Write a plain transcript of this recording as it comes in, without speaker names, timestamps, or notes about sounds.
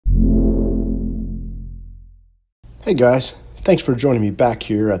Hey guys, thanks for joining me back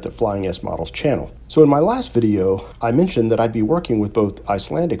here at the Flying S Models channel. So in my last video, I mentioned that I'd be working with both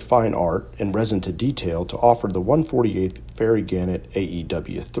Icelandic fine art and resin to detail to offer the 1/48 Fairey Gannet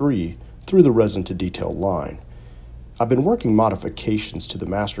AEW.3 through the resin to detail line. I've been working modifications to the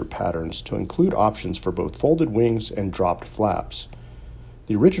master patterns to include options for both folded wings and dropped flaps.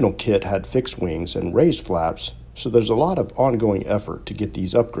 The original kit had fixed wings and raised flaps, so there's a lot of ongoing effort to get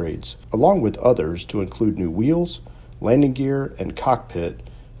these upgrades, along with others to include new wheels, landing gear, and cockpit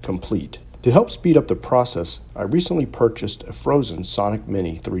complete. To help speed up the process, I recently purchased a Phrozen Sonic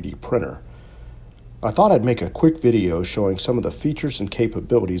Mini 3D printer. I thought I'd make a quick video showing some of the features and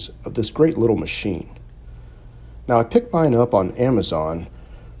capabilities of this great little machine. Now I picked mine up on Amazon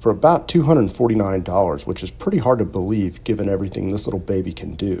for about $249, which is pretty hard to believe given everything this little baby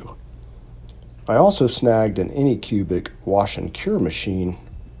can do. I also snagged an Anycubic wash and cure machine,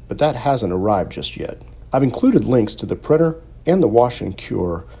 but that hasn't arrived just yet. I've included links to the printer and the wash and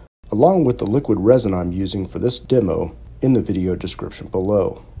cure, along with the liquid resin I'm using for this demo, in the video description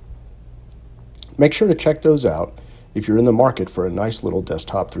below. Make sure to check those out if you're in the market for a nice little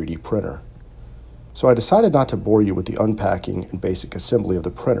desktop 3D printer. So I decided not to bore you with the unpacking and basic assembly of the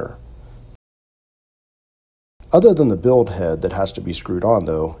printer. Other than the build head that has to be screwed on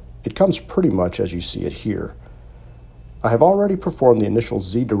though, it comes pretty much as you see it here. I have already performed the initial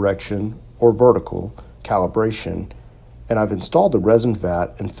Z direction or vertical calibration, and I've installed the resin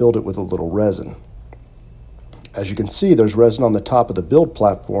vat and filled it with a little resin. As you can see, there's resin on the top of the build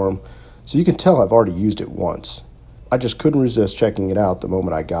platform, so you can tell I've already used it once. I just couldn't resist checking it out the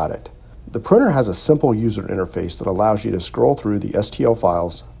moment I got it. The printer has a simple user interface that allows you to scroll through the STL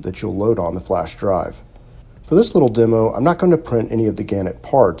files that you'll load on the flash drive. For this little demo, I'm not going to print any of the Gannet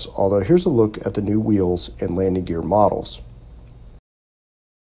parts, although here's a look at the new wheels and landing gear models.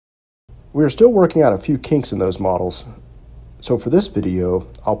 We are still working out a few kinks in those models, so for this video,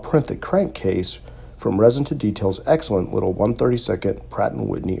 I'll print the crankcase from Resin to Detail's excellent little 1/32 Pratt &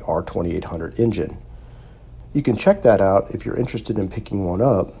 Whitney R-2800 engine. You can check that out if you're interested in picking one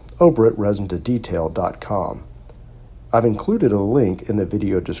up over at resintodetail.com. I've included a link in the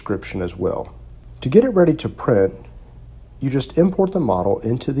video description as well. To get it ready to print, you just import the model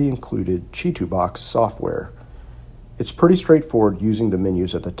into the included Chitubox software. It's pretty straightforward using the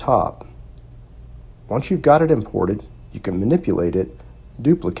menus at the top. Once you've got it imported, you can manipulate it,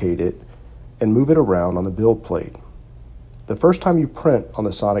 duplicate it, and move it around on the build plate. The first time you print on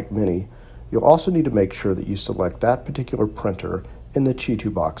the Sonic Mini, you'll also need to make sure that you select that particular printer in the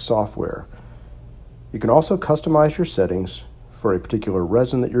Chitubox software. You can also customize your settings for a particular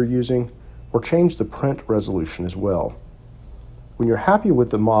resin that you're using, or change the print resolution as well. When you're happy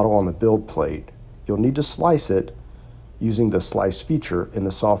with the model on the build plate, you'll need to slice it using the slice feature in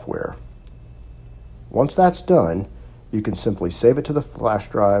the software. Once that's done, you can simply save it to the flash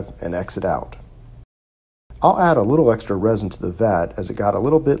drive and exit out. I'll add a little extra resin to the vat as it got a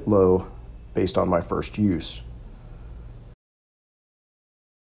little bit low based on my first use.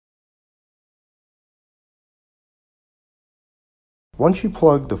 Once you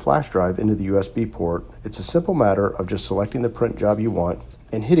plug the flash drive into the USB port, it's a simple matter of just selecting the print job you want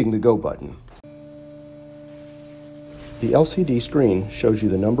and hitting the go button. The LCD screen shows you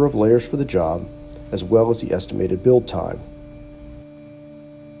the number of layers for the job, as well as the estimated build time.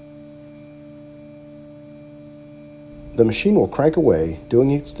 The machine will crank away, doing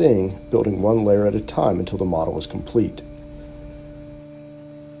its thing, building one layer at a time until the model is complete.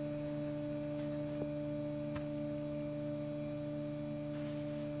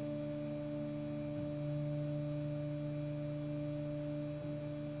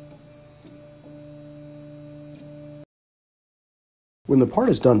 When the part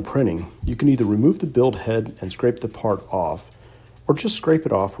is done printing, you can either remove the build head and scrape the part off, or just scrape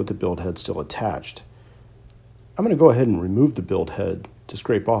it off with the build head still attached. I'm going to go ahead and remove the build head to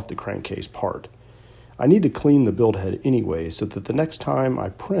scrape off the crankcase part. I need to clean the build head anyway so that the next time I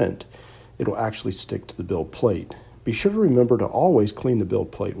print, it'll actually stick to the build plate. Be sure to remember to always clean the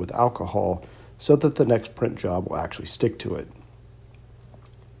build plate with alcohol so that the next print job will actually stick to it.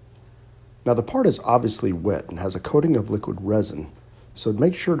 Now the part is obviously wet and has a coating of liquid resin, so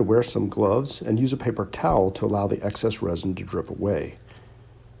make sure to wear some gloves and use a paper towel to allow the excess resin to drip away.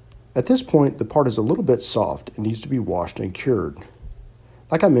 At this point, the part is a little bit soft and needs to be washed and cured.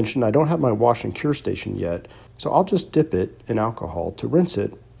 Like I mentioned, I don't have my wash and cure station yet, so I'll just dip it in alcohol to rinse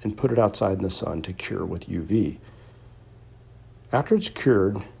it and put it outside in the sun to cure with UV. After it's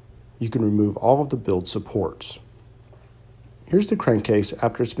cured, you can remove all of the build supports. Here's the crankcase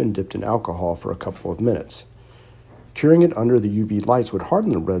after it's been dipped in alcohol for a couple of minutes. Curing it under the UV lights would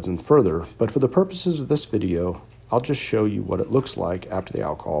harden the resin further, but for the purposes of this video, I'll just show you what it looks like after the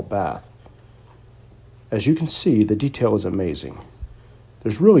alcohol bath. As you can see, the detail is amazing.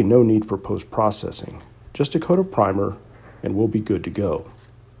 There's really no need for post-processing. Just a coat of primer and we'll be good to go.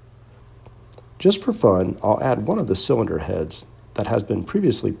 Just for fun, I'll add one of the cylinder heads that has been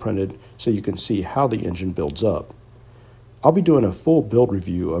previously printed so you can see how the engine builds up. I'll be doing a full build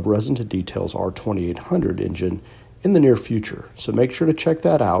review of Resin to Detail's R-2800 engine in the near future, so make sure to check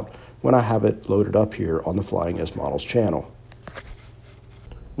that out when I have it loaded up here on the Flying S Models channel.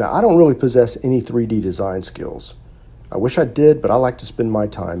 Now, I don't really possess any 3D design skills. I wish I did, but I like to spend my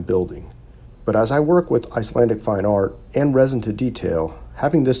time building. But as I work with Icelandic Fine Art and Resin to Detail,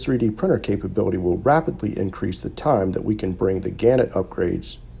 having this 3D printer capability will rapidly increase the time that we can bring the Gannet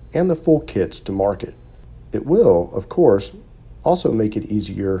upgrades and the full kits to market. It will, of course, also make it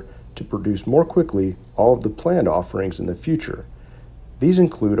easier to produce more quickly all of the planned offerings in the future. These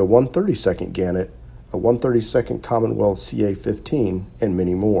include a 1/32 Gannet, a 1/32 Commonwealth CA15, and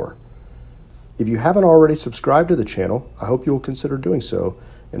many more. If you haven't already subscribed to the channel, I hope you'll consider doing so,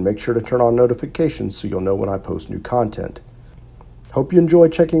 and make sure to turn on notifications so you'll know when I post new content. Hope you enjoy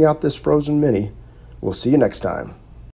checking out this Phrozen Mini. We'll see you next time.